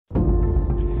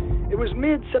was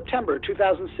mid-September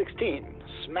 2016,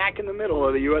 smack in the middle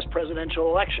of the U.S.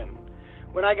 presidential election,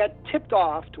 when I got tipped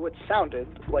off to what sounded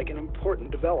like an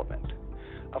important development.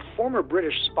 A former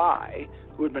British spy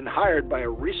who had been hired by a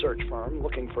research firm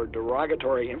looking for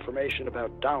derogatory information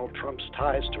about Donald Trump's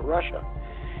ties to Russia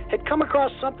had come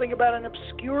across something about an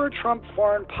obscure Trump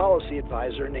foreign policy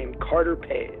advisor named Carter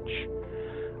Page.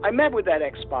 I met with that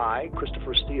ex-spy,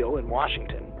 Christopher Steele, in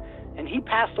Washington, and he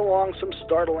passed along some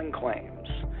startling claims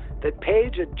that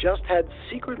Page had just had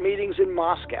secret meetings in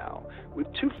Moscow with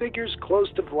two figures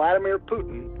close to Vladimir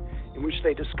Putin in which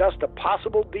they discussed a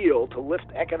possible deal to lift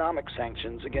economic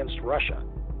sanctions against Russia.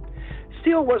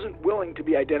 Steele wasn't willing to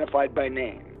be identified by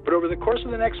name, but over the course of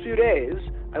the next few days,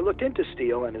 I looked into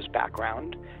Steele and his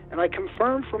background, and I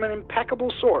confirmed from an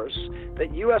impeccable source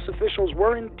that U.S. officials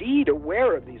were indeed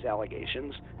aware of these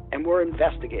allegations and were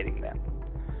investigating them.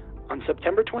 On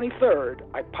September 23rd,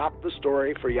 I popped the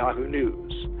story for Yahoo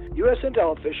News. U.S.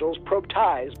 intel officials probe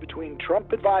ties between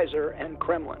Trump advisor and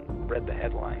Kremlin, read the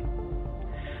headline.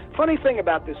 Funny thing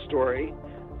about this story,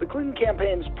 the Clinton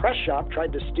campaign's press shop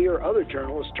tried to steer other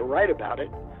journalists to write about it,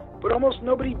 but almost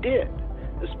nobody did,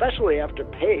 especially after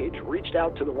Page reached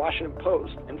out to the Washington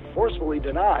Post and forcefully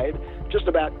denied just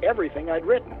about everything I'd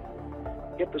written.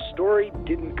 Yet the story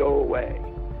didn't go away.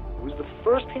 It was the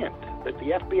first hint that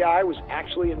the FBI was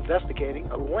actually investigating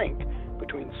a link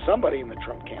between somebody in the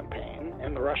Trump campaign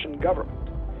and the Russian government.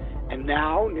 And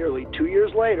now, nearly 2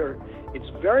 years later, it's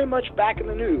very much back in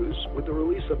the news with the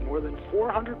release of more than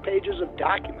 400 pages of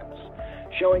documents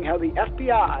showing how the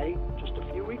FBI, just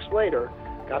a few weeks later,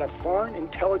 got a foreign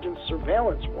intelligence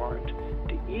surveillance warrant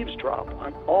to eavesdrop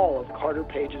on all of Carter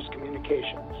Page's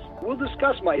communications. We'll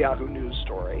discuss my Yahoo News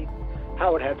story,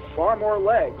 how it had far more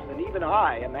legs than even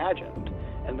I imagined,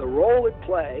 and the role it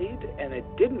played and it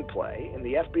didn't play in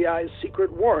the FBI's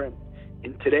secret warrant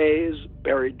in today's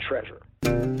Buried Treasure.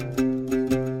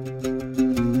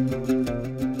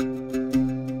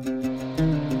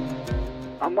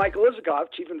 I'm Michael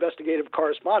Isikoff, Chief Investigative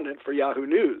Correspondent for Yahoo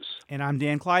News. And I'm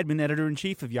Dan Kleidman,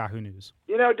 Editor-in-Chief of Yahoo News.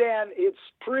 You know, Dan, it's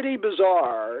pretty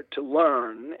bizarre to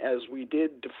learn, as we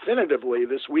did definitively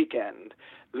this weekend,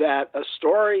 that a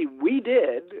story we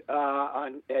did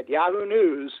at Yahoo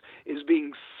News is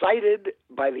being cited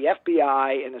by the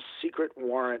FBI in a secret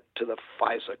warrant to the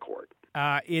FISA court.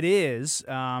 It is,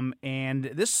 and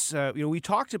this, we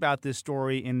talked about this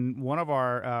story in one of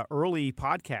our early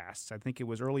podcasts. I think it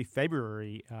was early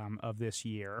February of this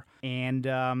year, and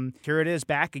here it is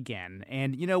back again.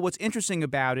 And what's interesting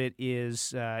about it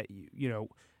is, and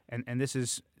this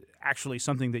is actually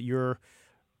something that you're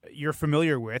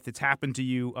familiar with. It's happened to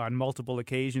you on multiple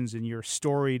occasions in your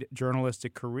storied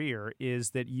journalistic career.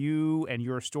 Is that you and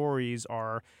your stories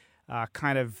are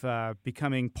kind of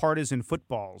becoming partisan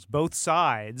footballs. Both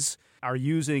sides are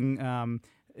using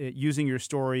your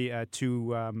story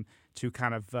to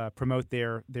kind of promote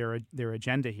their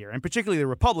agenda here, and particularly the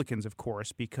Republicans, of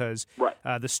course, because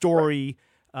the story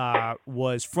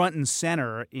was front and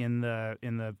center in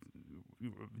the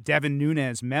Devin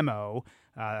Nunes memo,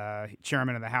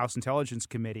 chairman of the House Intelligence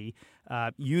Committee,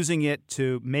 using it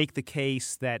to make the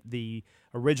case that the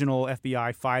original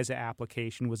FBI FISA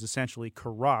application was essentially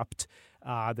corrupt,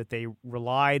 that they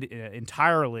relied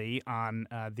entirely on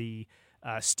the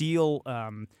Steele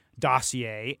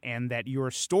dossier, and that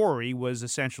your story was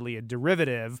essentially a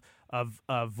derivative of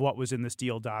what was in the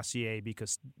Steele dossier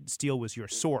because Steele was your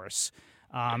source.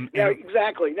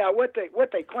 Exactly. Now, what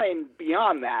they claimed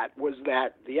beyond that was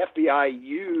that the FBI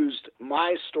used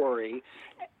my story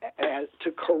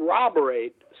to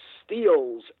corroborate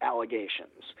Steele's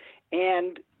allegations.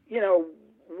 And,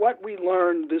 what we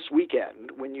learned this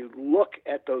weekend, when you look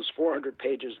at those 400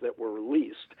 pages that were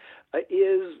released,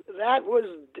 is that was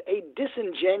a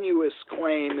disingenuous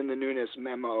claim in the Nunes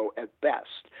memo at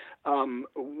best.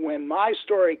 When my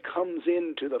story comes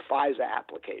into the FISA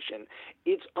application,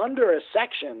 it's under a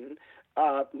section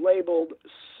labeled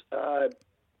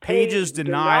Page's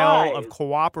denial of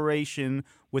cooperation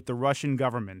with the Russian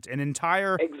government, an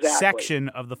entire section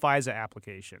of the FISA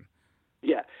application.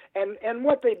 Yeah, and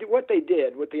what the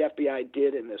FBI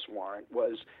did in this warrant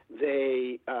was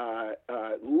they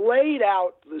laid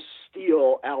out the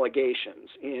Steele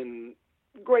allegations in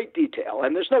great detail,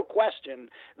 and there's no question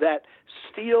that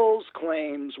Steele's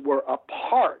claims were a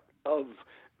part of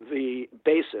the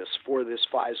basis for this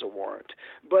FISA warrant.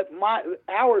 But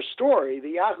our story,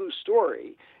 the Yahoo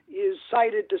story, is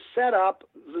cited to set up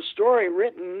the story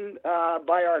written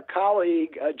by our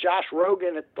colleague Josh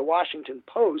Rogin at the Washington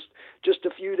Post just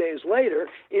a few days later,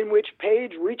 in which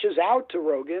Page reaches out to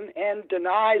Rogin and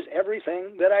denies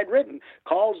everything that I'd written,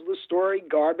 calls the story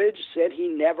garbage, said he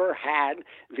never had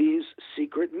these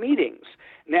secret meetings.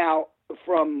 Now,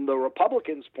 from the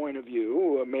Republicans' point of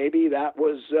view, maybe that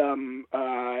was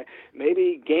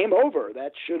maybe game over.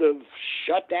 That should have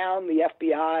shut down the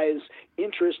FBI's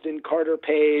interest in Carter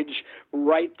Page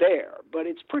right there. But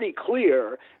it's pretty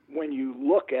clear when you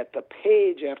look at the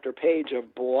page after page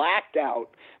of blacked out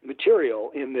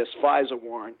material in this FISA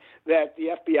warrant that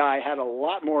the FBI had a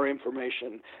lot more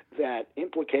information that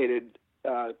implicated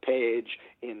Page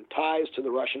in ties to the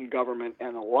Russian government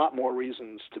and a lot more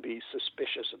reasons to be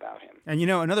suspicious about him. And,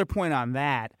 another point on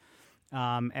that,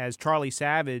 as Charlie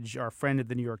Savage, our friend at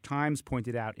the New York Times,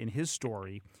 pointed out in his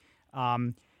story,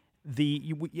 as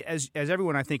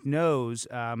everyone I think knows,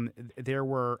 there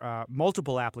were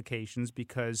multiple applications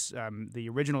because the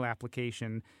original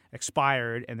application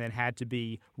expired and then had to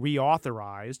be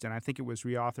reauthorized, and I think it was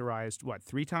reauthorized,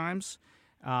 3 times?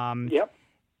 Yep.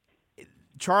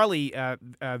 Charlie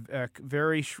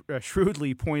very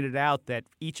shrewdly pointed out that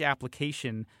each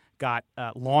application got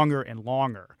longer and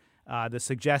longer, the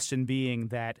suggestion being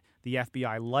that the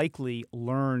FBI likely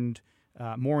learned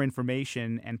more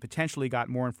information and potentially got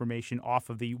more information off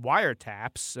of the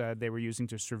wiretaps they were using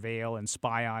to surveil and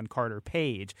spy on Carter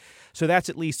Page. So that's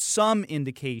at least some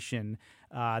indication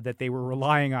that they were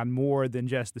relying on more than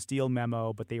just the Steele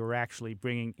memo, but they were actually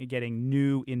getting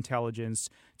new intelligence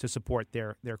to support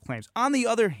their claims. On the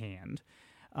other hand,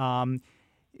 now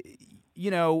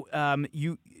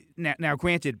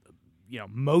granted,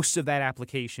 most of that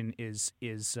application is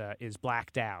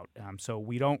blacked out, so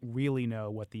we don't really know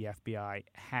what the FBI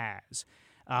has,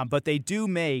 but they do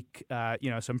make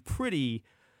some pretty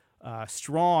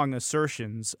strong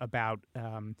assertions about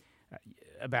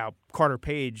Carter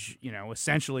Page,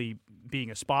 essentially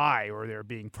being a spy, or there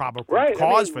being probable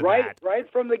cause for that.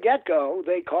 Right from the get-go,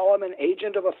 they call him an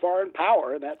agent of a foreign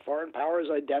power, and that foreign power is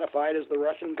identified as the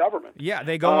Russian government. Yeah,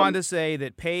 they go on to say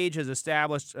that Page has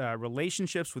established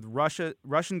relationships with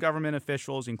Russian government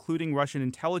officials, including Russian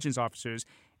intelligence officers,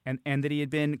 and that he had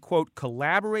been, quote,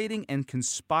 collaborating and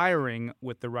conspiring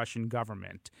with the Russian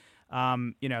government.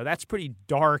 That's pretty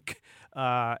dark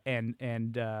and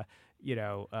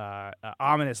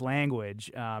ominous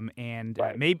language, and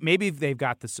right. Maybe they've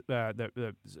got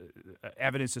the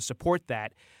evidence to support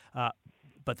that,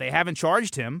 but they haven't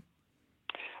charged him.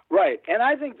 Right, and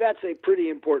I think that's a pretty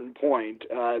important point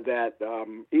that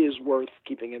is worth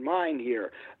keeping in mind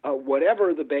here.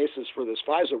 Whatever the basis for this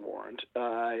FISA warrant,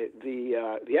 the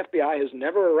FBI has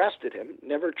never arrested him,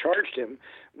 never charged him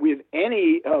with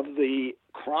any of the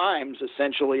crimes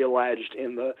essentially alleged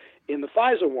in the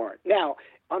FISA warrant. Now,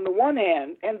 on the one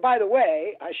hand, and by the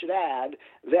way, I should add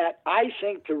that I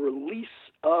think the release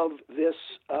of this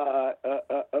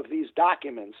of these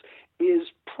documents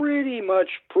is pretty much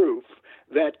proof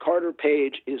that Carter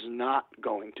Page is not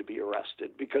going to be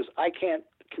arrested, because I can't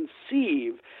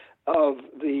conceive of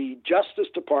the Justice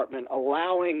Department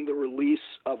allowing the release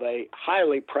of a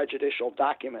highly prejudicial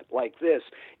document like this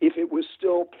if it was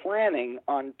still planning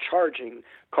on charging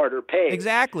Carter Page.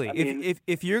 Exactly.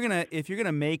 If you're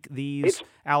gonna make these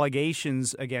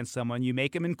allegations against someone, you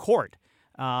make them in court.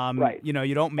 Right.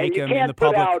 You don't make them in the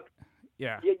public.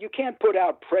 You can't put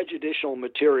out prejudicial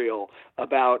material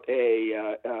about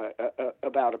a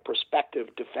prospective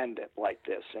defendant like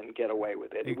this and get away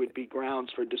with it. It would be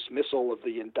grounds for dismissal of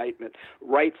the indictment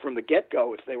right from the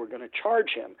get-go if they were going to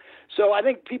charge him. So I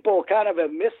think people kind of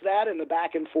have missed that in the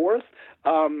back and forth.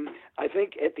 I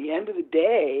think at the end of the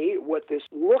day, what this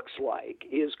looks like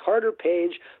is Carter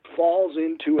Page falls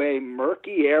into a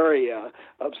murky area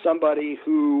of somebody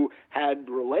who had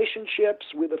relationships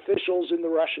with officials in the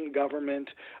Russian government,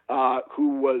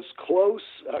 who was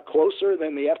closer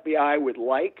than the FBI would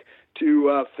like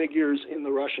to figures in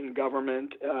the Russian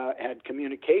government, had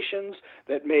communications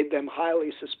that made them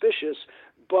highly suspicious,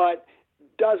 but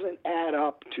doesn't add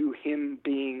up to him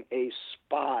being a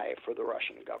spy for the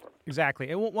Russian government. Exactly.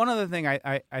 And one other thing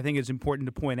I think is important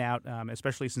to point out,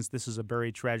 especially since this is a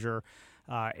buried treasure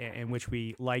in which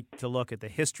we like to look at the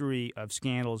history of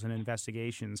scandals and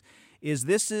investigations, is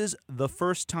this is the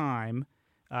first time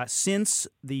since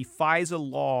the FISA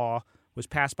law was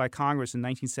passed by Congress in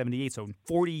 1978, so in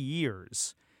 40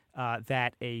 years,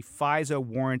 that a FISA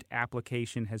warrant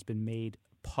application has been made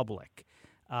public.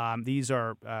 These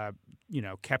are,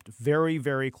 kept very,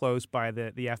 very close by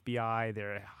the FBI.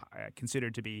 They're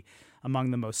considered to be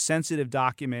among the most sensitive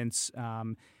documents.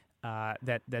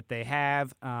 that they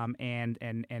have,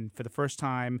 and for the first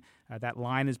time, that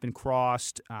line has been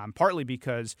crossed. Partly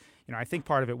because I think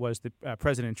part of it was that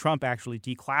President Trump actually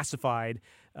declassified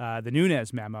the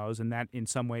Nunes memos, and that in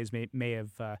some ways may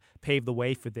have paved the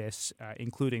way for this,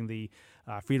 including the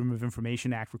Freedom of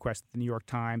Information Act request that the New York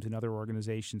Times and other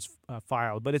organizations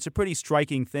filed. But it's a pretty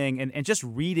striking thing, and just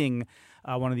reading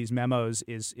one of these memos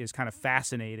is kind of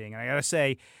fascinating. And I got to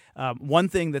say, one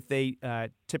thing that they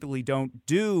typically don't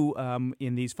do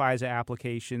in these FISA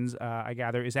applications, I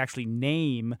gather, is actually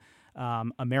name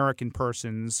American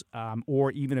persons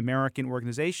or even American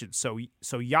organizations.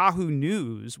 So Yahoo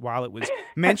News, while it was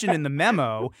mentioned in the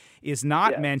memo, is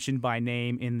not mentioned by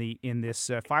name in this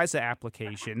FISA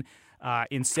application.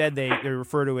 Instead, they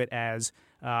refer to it as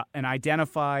an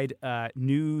identified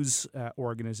news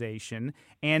organization.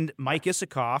 And Mike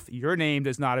Isikoff, your name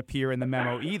does not appear in the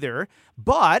memo either.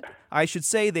 But I should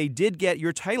say they did get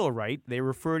your title right. They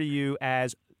refer to you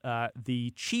as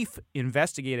the chief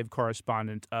investigative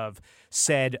correspondent of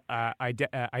said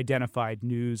identified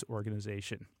news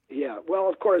organization. Yeah, well,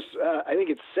 of course, I think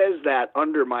it says that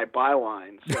under my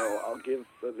byline, so I'll give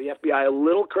the FBI a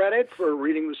little credit for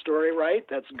reading the story right.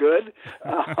 That's good.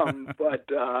 But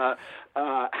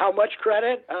how much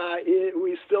credit,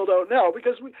 we still don't know,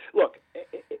 because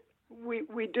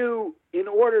we do, in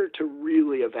order to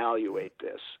really evaluate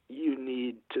this, you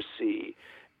need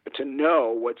to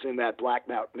know what's in that blacked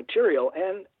out material,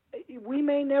 and we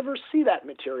may never see that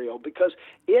material, because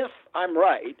if I'm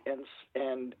right and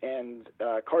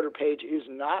Carter Page is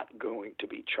not going to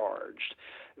be charged,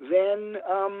 then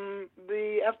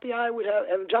the FBI would have,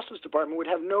 and the Justice Department would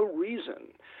have no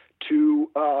reason to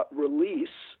release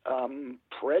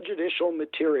prejudicial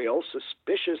material,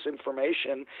 suspicious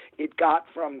information it got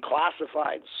from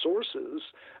classified sources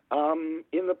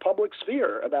in the public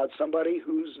sphere about somebody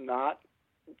who's not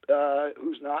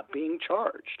being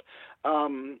charged.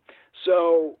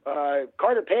 So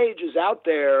Carter Page is out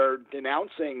there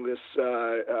denouncing this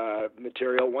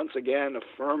material, once again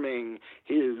affirming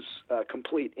his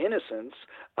complete innocence,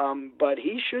 but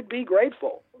he should be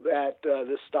grateful that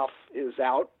this stuff is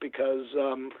out, because,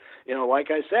 like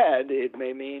I said, it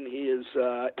may mean he is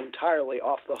entirely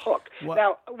off the hook. What?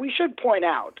 Now, we should point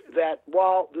out that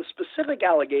while the specific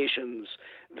allegations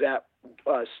that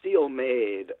Steele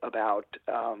made about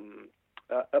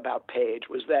Page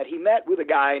was that he met with a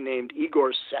guy named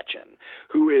Igor Sechin,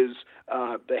 who is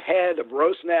the head of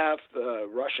Rosneft, the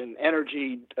Russian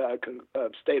energy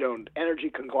state-owned energy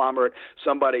conglomerate,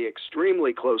 somebody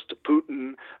extremely close to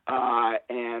Putin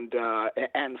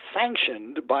and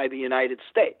sanctioned by the United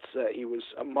States. He was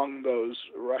among those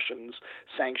Russians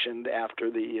sanctioned after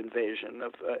the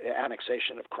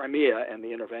annexation of Crimea and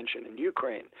the intervention in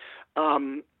Ukraine.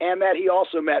 And that he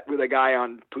also met with a guy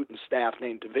on Putin's staff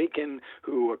named Dvikin,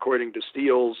 who, according to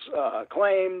Steele's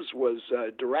claims, was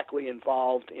directly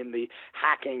involved in the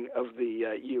hacking of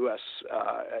the U.S.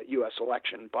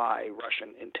 election by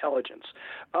Russian intelligence.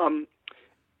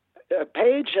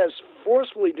 Page has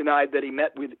forcefully denied that he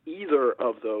met with either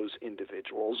of those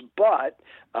individuals, but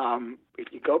if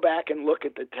you go back and look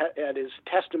at his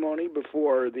testimony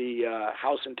before the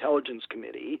House Intelligence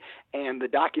Committee and the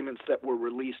documents that were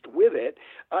released with it,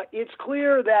 it's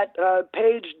clear that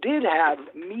Page did have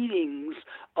meetings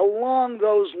along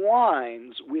those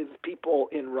lines with people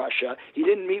in Russia. He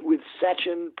didn't meet with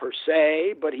Sechin per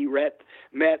se, but he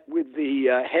met with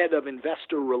the head of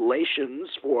investor relations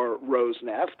for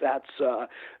Rosneft. That's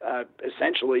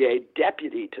essentially a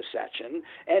deputy to Sechin.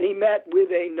 And he met with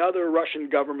another Russian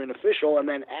government official, and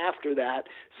then after that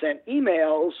sent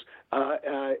emails,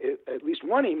 at least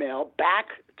one email, back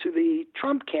to the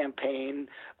Trump campaign,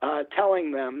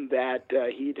 telling them that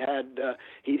he'd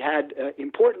had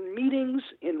important meetings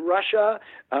in Russia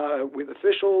with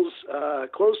officials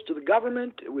close to the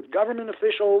government, with government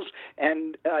officials,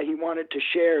 and he wanted to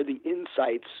share the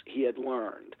insights he had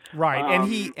learned. Right, and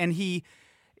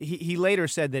he later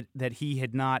said that he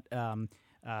had not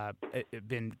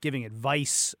been giving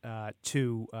advice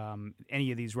to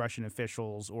any of these Russian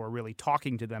officials or really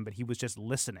talking to them, but he was just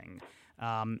listening,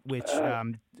 which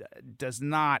does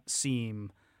not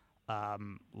seem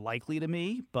likely to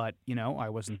me. But I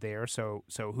wasn't there, so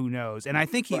who knows? And I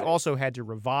think he also had to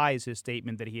revise his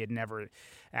statement that he had never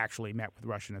actually met with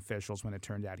Russian officials when it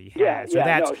turned out he had.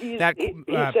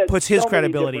 That puts his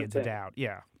credibility into doubt.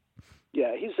 Yeah.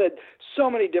 Yeah, he said so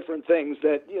many different things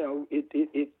that,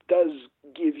 it does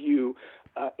give you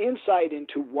insight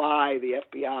into why the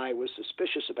FBI was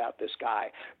suspicious about this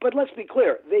guy. But let's be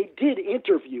clear, they did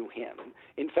interview him.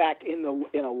 In fact, in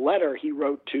a letter he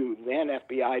wrote to then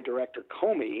FBI Director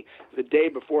Comey the day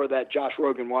before that Josh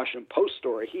Rogan Washington Post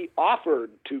story, he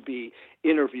offered to be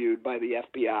interviewed by the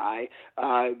FBI.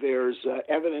 There's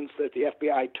evidence that the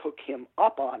FBI took him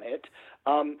up on it.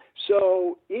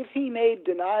 So if he made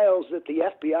denials that the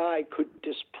FBI could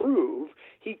disprove,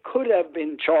 he could have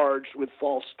been charged with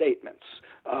false statements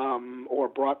or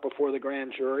brought before the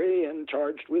grand jury and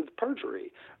charged with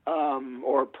perjury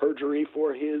or perjury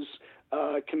for his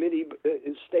committee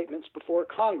statements before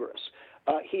Congress.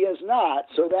 He has not,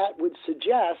 so that would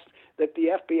suggest that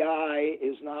the FBI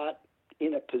is not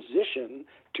in a position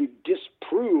to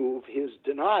disprove his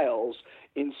denials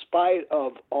in spite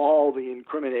of all the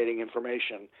incriminating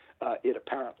information it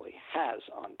apparently has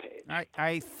on Page.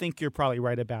 I think you're probably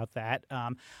right about that.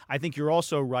 I think you're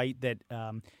also right that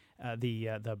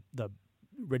the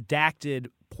redacted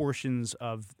portions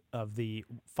of the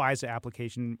FISA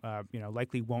application,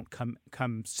 likely won't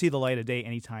come see the light of day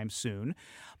anytime soon.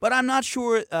 But I'm not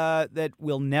sure that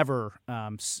we'll never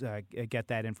get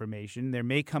that information. There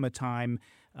may come a time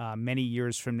many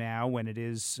years from now when it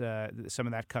is some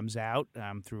of that comes out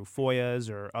through FOIAs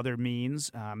or other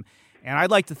means. And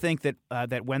I'd like to think that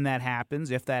that when that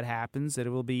happens, if that happens, that it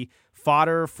will be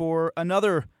fodder for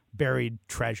another buried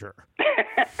treasure.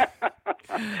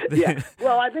 Yeah,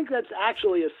 well, I think that's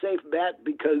actually a safe bet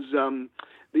because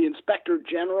the Inspector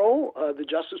General, the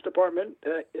Justice Department,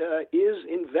 is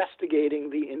investigating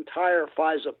the entire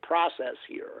FISA process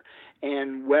here,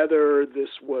 and whether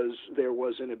there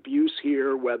was an abuse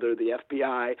here, whether the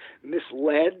FBI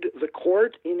misled the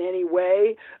court in any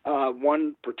way.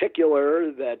 One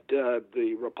particular that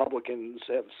the Republicans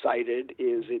have cited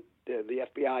is the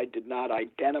FBI did not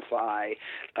identify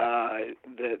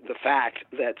the fact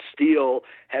that Steele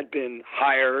had been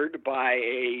hired by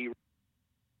a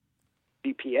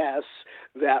DPS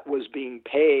that was being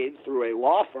paid through a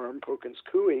law firm, Perkins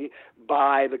Coie,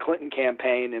 by the Clinton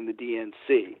campaign and the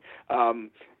DNC.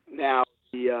 Now,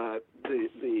 the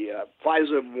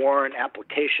FISA warrant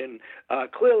application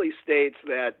clearly states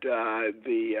that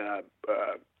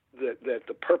that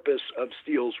the purpose of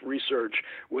Steele's research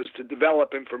was to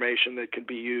develop information that could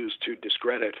be used to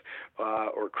discredit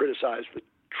or criticize the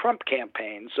Trump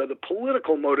campaign. So the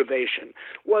political motivation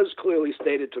was clearly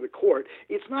stated to the court.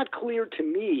 It's not clear to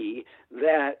me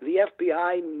that the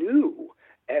FBI knew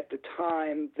at the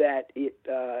time that it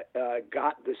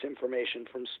got this information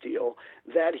from Steele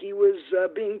that he was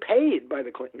being paid by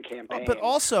the Clinton campaign. But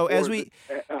also, and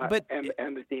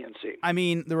the DNC. I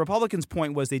mean, the Republicans'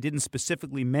 point was they didn't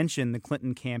specifically mention the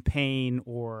Clinton campaign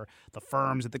or the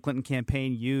firms that the Clinton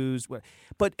campaign used.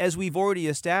 But as we've already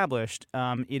established,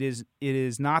 it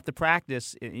is not the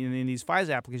practice in these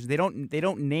FISA applications. They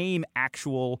don't name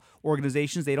actual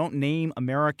organizations. They don't name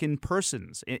American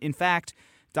persons. In fact,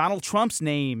 Donald Trump's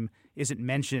name isn't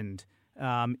mentioned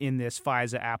in this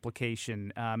FISA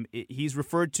application. He's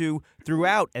referred to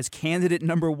throughout as candidate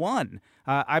number one.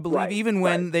 I believe even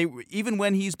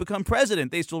when he's become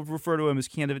president, they still refer to him as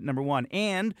candidate number one.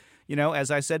 And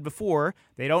as I said before,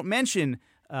 they don't mention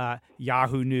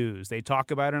Yahoo News. They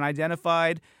talk about an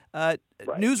identified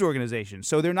news organization.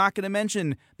 So they're not going to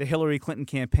mention the Hillary Clinton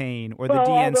campaign or the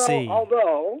DNC.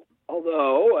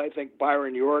 Although I think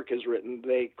Byron York has written,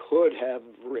 they could have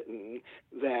written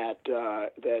that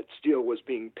Steele was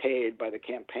being paid by the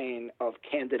campaign of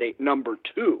candidate number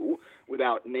two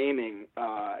without naming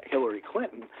Hillary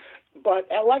Clinton. But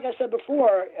like I said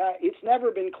before, it's never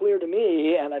been clear to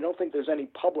me, and I don't think there's any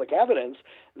public evidence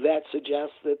that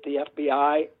suggests that the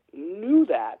FBI knew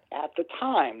that at the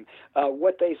time.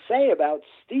 What they say about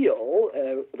Steele,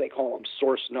 they call him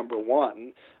source number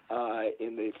one,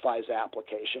 in the FISA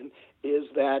application, is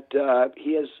that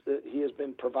he has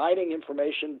been providing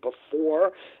information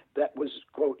before that was,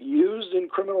 quote, used in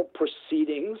criminal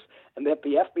proceedings, and that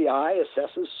the FBI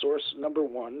assesses source number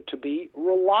one to be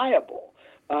reliable.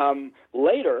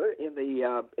 Later in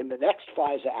the next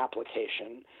FISA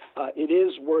application, it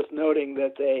is worth noting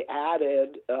that they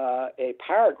added a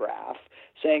paragraph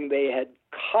saying they had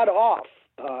cut off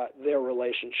their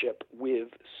relationship with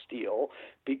Steele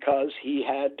because he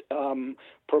had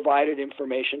provided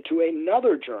information to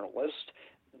another journalist,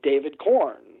 David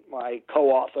Korn, my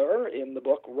co-author in the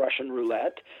book Russian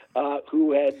Roulette,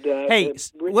 who had...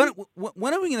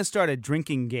 when are we going to start a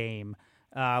drinking game?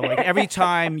 Like every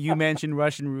time you mention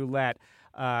Russian Roulette,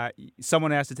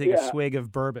 someone has to take a swig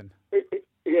of bourbon.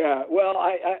 Yeah, well,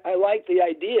 I like the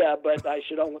idea, but I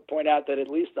should only point out that at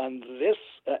least on this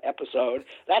episode,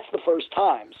 that's the first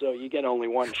time, so you get only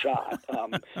one shot.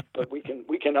 But we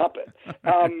can up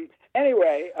it.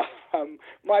 Anyway,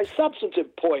 my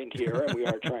substantive point here, and we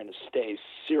are trying to stay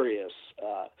serious,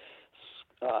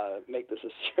 make this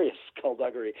a serious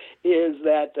skullduggery, is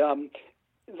that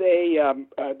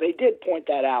they did point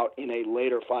that out in a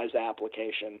later FISA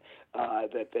application,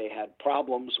 that they had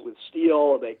problems with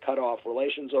Steele. They cut off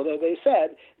relations, although they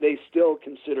said they still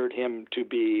considered him to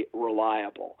be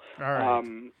reliable. All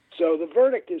right. So the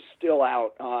verdict is still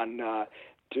out on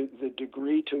to the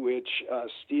degree to which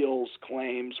Steele's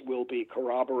claims will be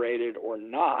corroborated or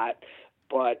not.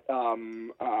 But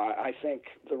I think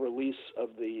the release of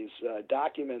these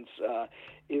documents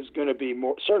is going to be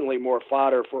certainly more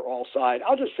fodder for all sides.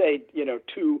 I'll just say,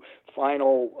 two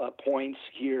final points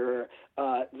here,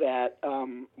 that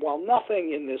while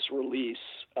nothing in this release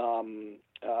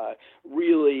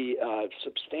really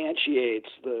substantiates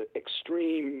the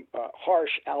extreme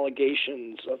harsh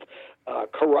allegations of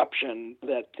corruption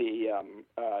that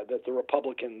the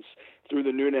Republicans through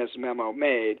the Nunes memo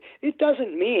made, it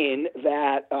doesn't mean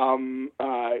that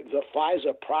the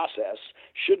FISA process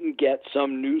shouldn't get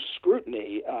some new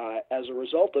scrutiny as a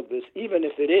result of this, even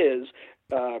if it is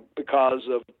because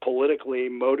of politically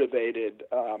motivated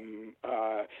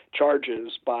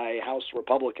charges by House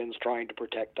Republicans trying to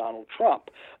protect Donald Trump.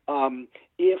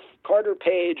 If Carter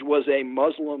Page was a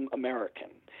Muslim American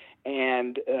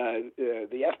and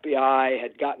the FBI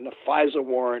had gotten a FISA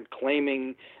warrant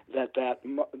claiming that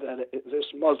this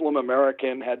Muslim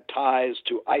American had ties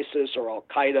to ISIS or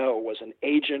Al-Qaeda or was an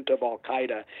agent of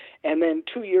Al-Qaeda, and then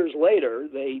 2 years later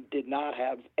they did not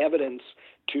have evidence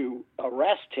to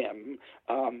arrest him,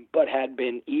 but had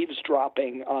been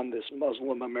eavesdropping on this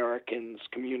Muslim American's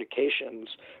communications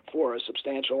for a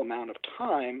substantial amount of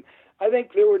time, I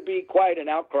think there would be quite an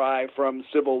outcry from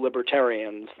civil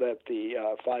libertarians that the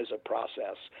FISA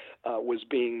process was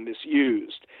being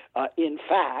misused. In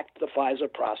fact, the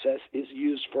FISA process is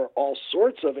used for all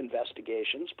sorts of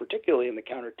investigations, particularly in the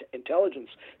counterintelligence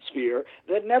sphere,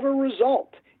 that never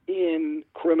result in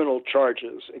criminal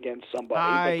charges against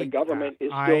somebody, but the government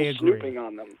is still snooping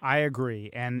on them. I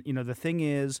agree, and the thing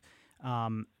is,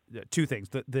 two things: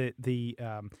 the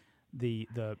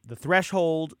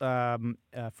threshold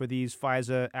for these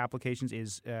FISA applications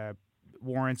is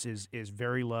warrants is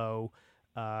very low,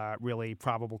 really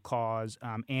probable cause,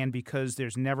 and because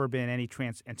there's never been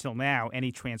until now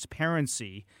any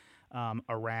transparency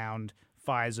around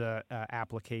FISA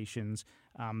applications.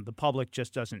 The public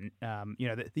just doesn't,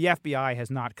 the FBI has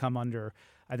not come under,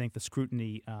 I think, the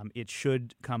scrutiny it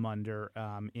should come under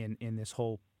in this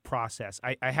whole process.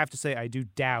 I have to say I do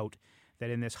doubt that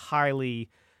in this highly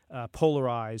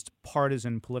polarized,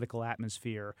 partisan political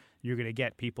atmosphere, you're going to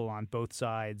get people on both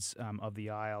sides of the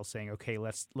aisle saying, "Okay,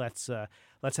 let's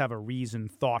have a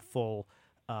reasoned, thoughtful,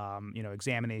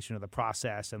 examination of the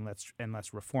process and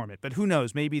let's reform it." But who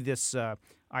knows? Maybe this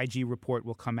IG report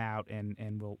will come out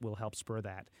and will help spur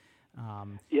that.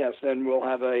 Yes, and we'll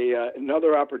have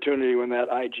another opportunity when that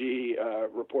IG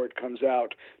report comes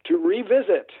out to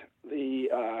revisit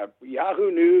the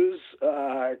Yahoo News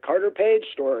Carter Page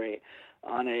story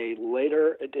on a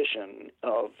later edition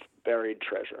of Buried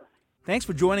Treasure. Thanks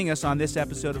for joining us on this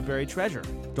episode of Buried Treasure.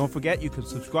 Don't forget you can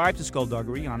subscribe to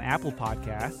Skullduggery on Apple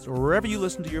Podcasts or wherever you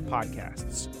listen to your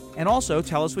podcasts. And also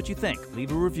tell us what you think.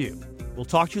 Leave a review. We'll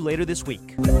talk to you later this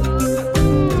week.